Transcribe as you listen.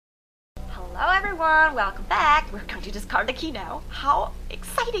everyone, welcome back. We're going to discard the key now. How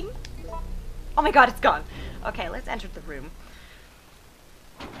exciting! Oh my god, it's gone. Okay, let's enter the room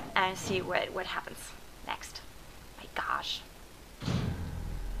and see what happens next. My gosh.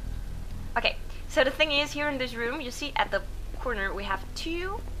 Okay, so the thing is, here in this room, you see at the corner we have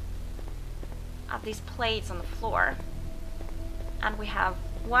 2 of these plates on the floor, and we have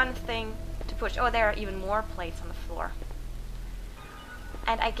 1 thing to push. Oh, there are even more plates on the floor.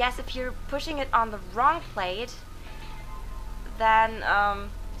 And I guess if you're pushing it on the wrong plate, then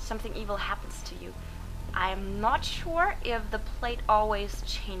something evil happens to you. I'm not sure if the plate always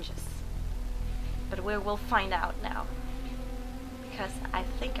changes, but we will find out now. Because I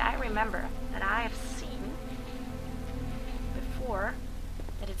think I remember that I have seen before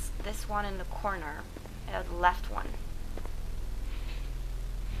that it's this one in the corner, the left one.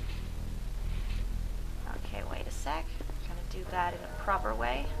 Okay, wait a sec. I'm gonna do that in a proper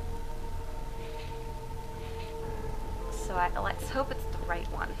way. So let's hope it's the right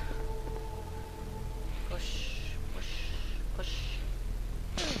one. Push, push, push.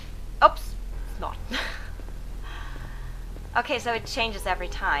 Oops, it's not. Okay, so it changes every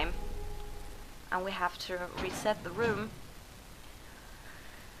time, and we have to reset the room.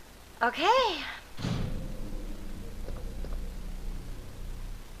 Okay.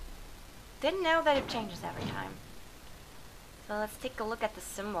 Didn't know that it changes every time. So let's take a look at the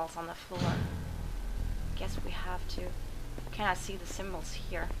symbols on the floor. Guess we have to. Cannot see the symbols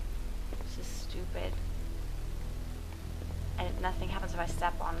here. This is stupid. And nothing happens if I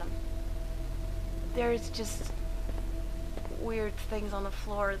step on them. There's just weird things on the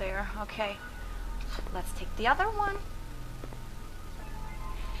floor there. Okay. Let's take the other one.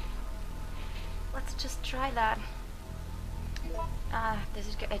 Let's just try that. This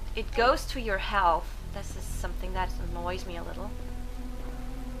is good. It goes to your health. This is something that annoys me a little.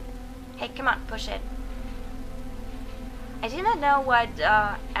 Hey, come on, push it. I do not know what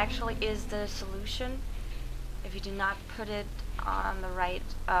actually is the solution if you do not put it on the right,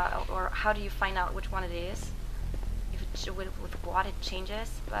 or how do you find out which one it is? If it with what it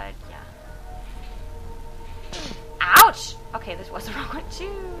changes, but yeah. Ouch! Okay, this was the wrong one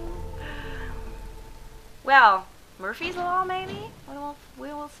too. Well, Murphy's Law, maybe? We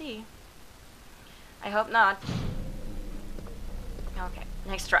will see. I hope not. Okay,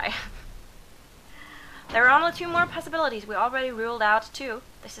 next try. There are only 2 more possibilities. We already ruled out 2.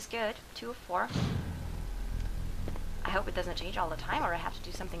 This is good. 2 of 4. I hope it doesn't change all the time, or I have to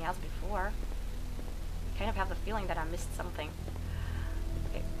do something else before. I kind of have the feeling that I missed something.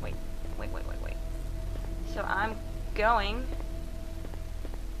 Okay, wait. So I'm going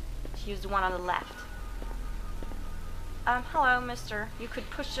to use the one on the left. Hello, mister. You could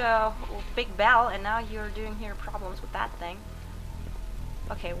push a big bell, and now you're doing here problems with that thing.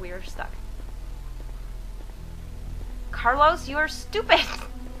 Okay, we're stuck. Carlos, you're stupid!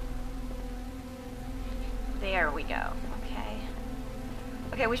 There we go. Okay.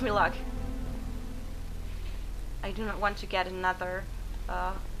 Okay, wish me luck. I do not want to get another,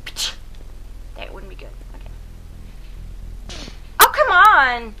 that wouldn't be good. Okay. Oh, come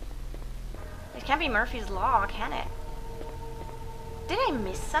on! It can't be Murphy's Law, can it? Did I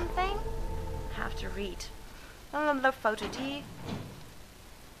miss something? I have to read. The photo D.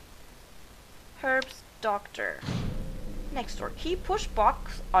 Herb's doctor. Next door. Key push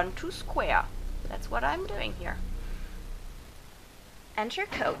box onto square. That's what I'm doing here. Enter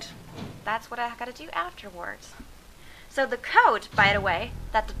code. That's what I gotta do afterwards. So the code, by the way,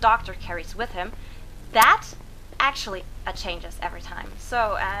 that the doctor carries with him, that actually changes every time.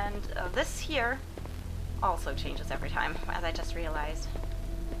 So, and this here also changes every time, as I just realized.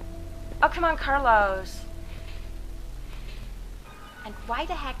 Oh, come on, Carlos. And why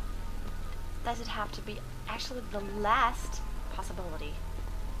the heck does it have to be actually the last possibility?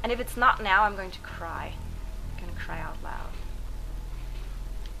 And if it's not now, I'm going to cry. I'm going to cry out loud.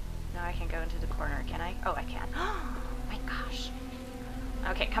 Now I can go into the corner, can I? Oh, I can. Oh my gosh.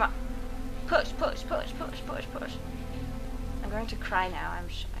 Okay, come on. Push, push, push, push, push, push. I'm going to cry now. I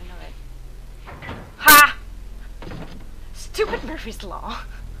know it. Ha! Stupid Murphy's Law.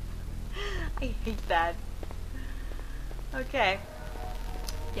 I hate that. Okay.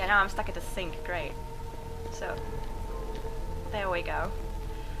 Yeah, now I'm stuck at the sink. Great. So, there we go.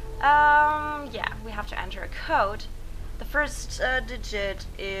 Yeah, we have to enter a code. The first digit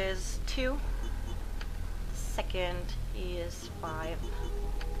is 2. The second is 5.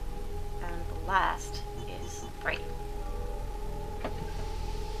 And the last is 3.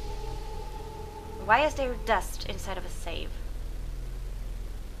 Why is there dust inside of a save?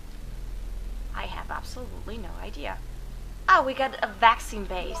 I have absolutely no idea. Oh, we got a vaccine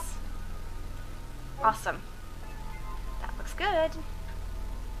base. Awesome. That looks good.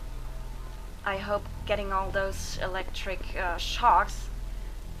 I hope getting all those electric shocks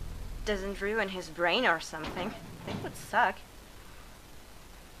doesn't ruin his brain or something. That would suck.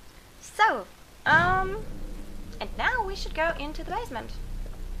 So, and now we should go into the basement.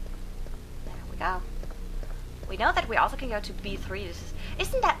 There we go. We know that we also can go to B3.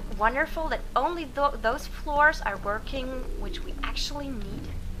 Isn't that wonderful that only those floors are working, which we actually need?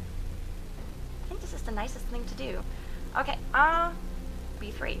 I think this is the nicest thing to do. Okay,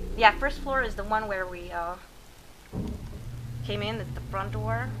 B3. Yeah, first floor is the one where we came in at the front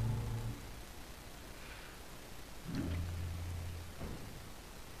door.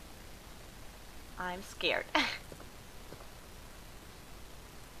 I'm scared.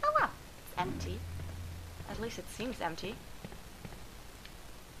 Oh wow, it's empty. At least it seems empty.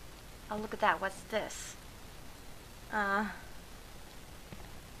 Oh, look at that. What's this? What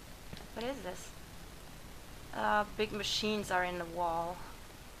is this? Big machines are in the wall.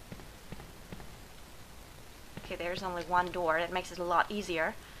 Okay, there's only one door. That makes it a lot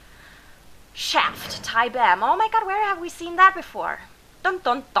easier. Shaft, tie bam. Oh my god, where have we seen that before? Dun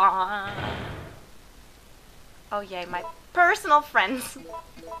dun dun. Oh yay, my personal friends.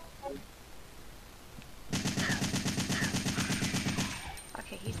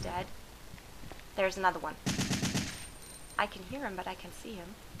 Okay, he's dead. There's another one. I can hear him, but I can see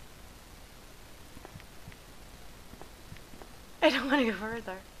him. I don't want to go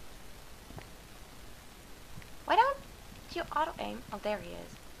further. Why don't you auto-aim? Oh, there he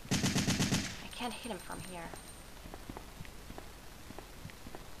is. I can't hit him from here.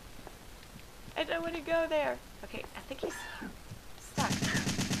 I don't want to go there. Okay, I think he's stuck.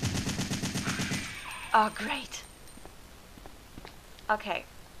 Oh, great. Okay.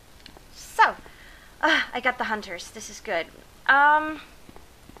 So, I got the hunters. This is good. Let's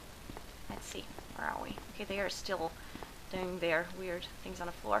see. Where are we? Okay, they are still doing their weird things on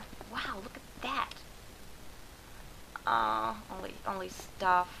the floor. Wow, look at that. Only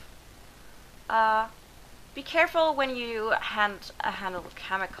stuff. Be careful when you handle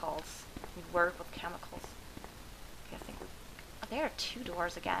chemicals. You work with chemicals. Okay, I think there are 2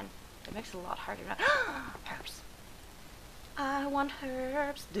 doors again. It makes it a lot harder now. Herbs. I want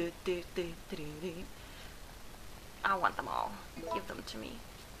herbs. Do, do, do, do, do, do. I want them all. Give them to me.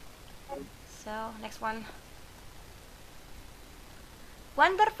 So, next one.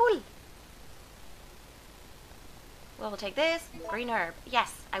 Wonderful! We'll take this. Green herb.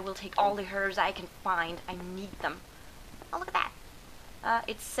 Yes, I will take all the herbs I can find. I need them. Oh, look at that.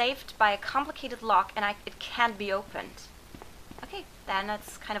 It's saved by a complicated lock and it can't be opened. Okay, then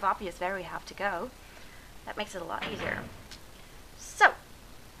it's kind of obvious where we have to go. That makes it a lot easier. So.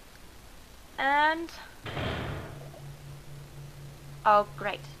 And. Oh,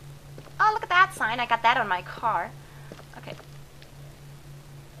 great. Oh, look at that sign. I got that on my car. Okay.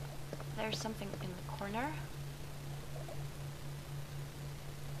 There's something in the corner.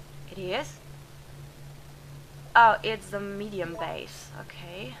 It is. Oh, it's the medium base.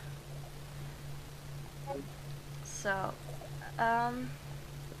 Okay. So, oh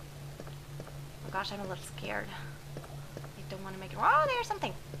gosh, I'm a little scared. I don't want to make it. Oh, there's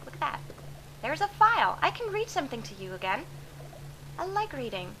something. Look at that. There's a file. I can read something to you again. I like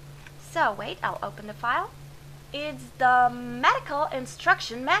reading. So, wait, I'll open the file. It's the Medical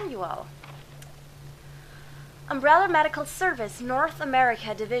Instruction Manual. Umbrella Medical Service, North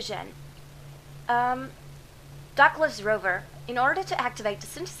America Division. Douglas Rover. In order to activate the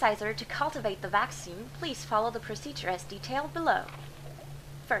synthesizer to cultivate the vaccine, please follow the procedure as detailed below.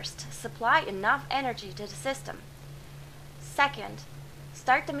 First, supply enough energy to the system. Second,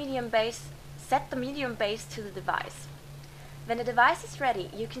 set the medium base to the device. When the device is ready,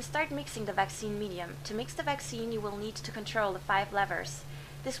 you can start mixing the vaccine medium. To mix the vaccine, you will need to control the 5 levers.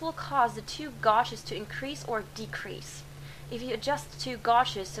 This will cause the 2 gauges to increase or decrease. If you adjust the 2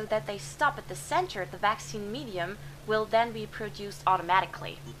 gauges so that they stop at the center, the vaccine medium will then be produced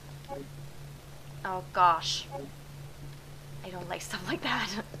automatically. Oh gosh. I don't like stuff like that.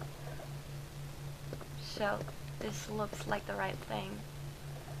 So, this looks like the right thing.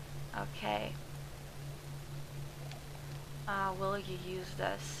 Okay. Will you use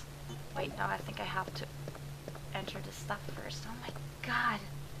this? Wait, no, I think I have to enter the stuff first. Oh my god.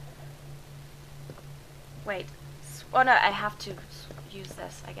 Wait. Oh no, I have to use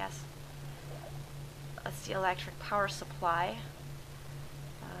this, I guess. That's the electric power supply.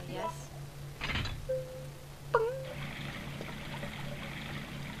 Yes. Boom.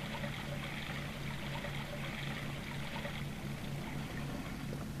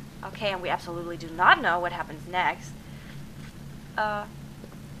 Okay, and we absolutely do not know what happens next. To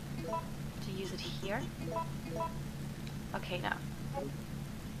use it here? Okay, no.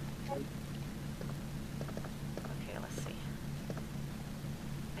 Okay, let's see.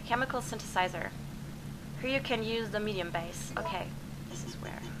 A chemical synthesizer. Here you can use the medium base. Okay, this is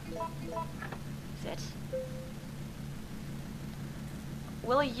where. Is it?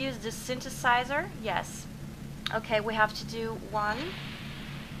 Will you use the synthesizer? Yes. Okay, we have to do 1.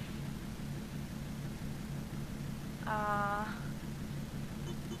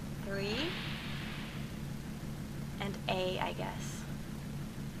 3. And A, I guess.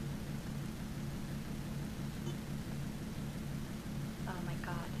 Oh my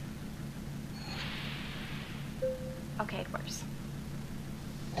god. Okay, it works.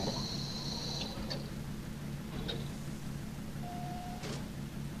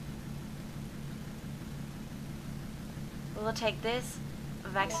 We'll take this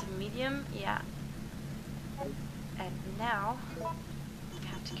vaccine medium, yeah. And now we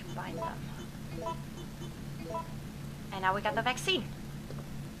have to combine them. And now we got the vaccine.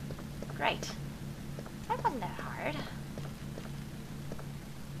 Great. That wasn't that hard.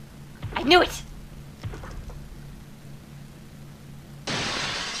 I knew it! I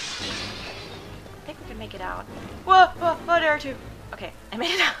think we can make it out. Whoa, whoa, whoa, there are 2. Okay, I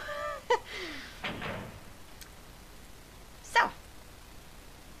made it out. So.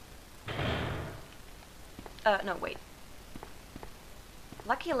 No, wait.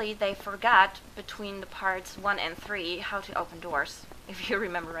 Luckily, they forgot between the parts 1 and 3 how to open doors. If you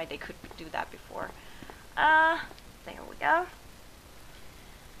remember right, they could do that before. There we go.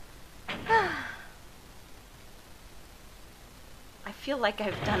 I feel like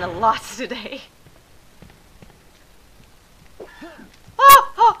I've done a lot today.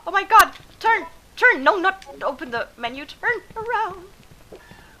 Oh my god! Turn! Turn! No, not open the menu. Turn around!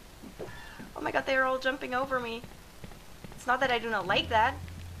 Oh my god, they are all jumping over me. It's not that I do not like that.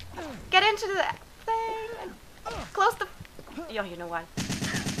 Get into the thing and close the... Yo, you know what?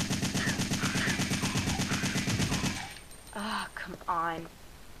 Ah, oh, come on.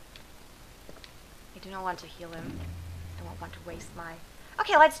 I do not want to heal him. I don't want to waste my...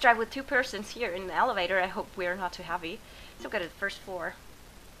 Okay, let's drive with 2 persons here in the elevator. I hope we're not too heavy. Still got the first floor.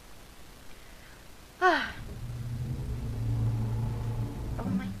 Ah. Oh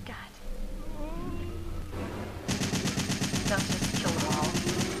my god. Let's just kill them all.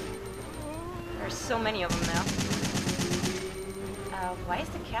 There's so many of them now. Why is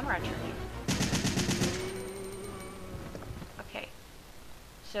the camera turning? Okay.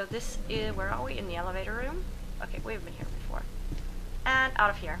 So this is... Where are we? In the elevator room? Okay, we've been here before. And out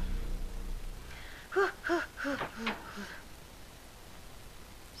of here.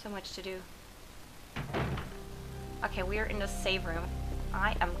 So much to do. Okay, we're in the save room.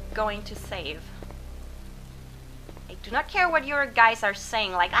 I am going to save. I do not care what your guys are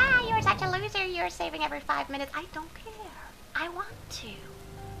saying, like, ah, you're such a loser, you're saving every 5 minutes. I don't care. I want to.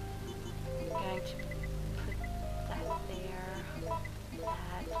 I'm going to put that there.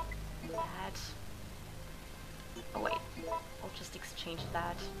 That. Oh wait, I'll just exchange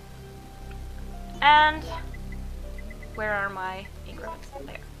that. And where are my increments?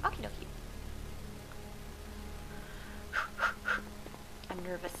 There. Okie dokie. I'm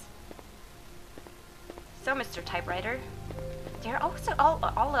nervous. So, Mr. Typewriter, there are also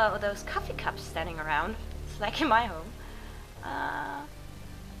all of those coffee cups standing around. It's like in my home.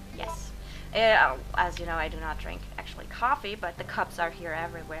 Yes. As you know, I do not drink actually coffee, but the cups are here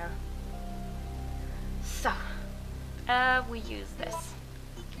everywhere. So, we use this.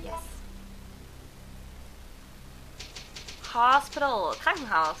 Yes. Hospital.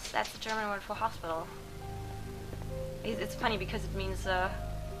 Krankenhaus. That's the German word for hospital. It's funny because it means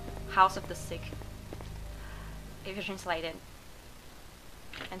house of the sick. If you translate it.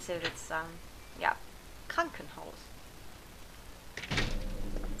 And so it's, yeah. Krankenhaus.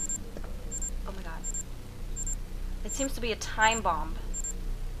 Oh my god. It seems to be a time bomb.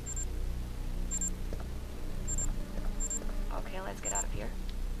 Okay, let's get out of here.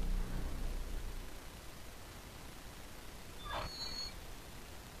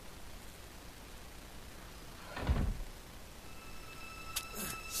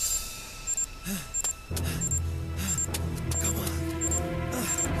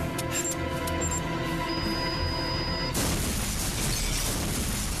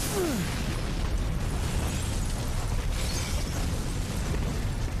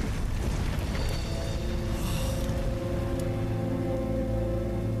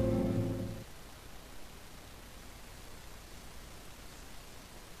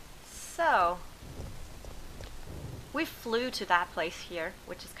 So, we flew to that place here,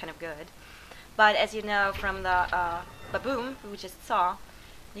 which is kind of good. But as you know from the baboon we just saw,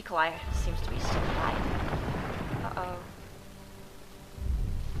 Nikolai seems to be still alive. Uh-oh.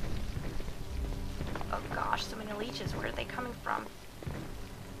 Oh gosh, so many leeches. Where are they coming from?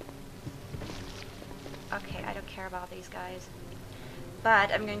 Okay, I don't care about these guys.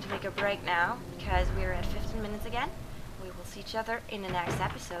 But I'm going to make a break now, because we're at 15 minutes again. We will see each other in the next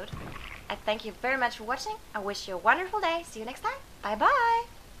episode. I thank you very much for watching. I wish you a wonderful day. See you next time.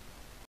 Bye-bye.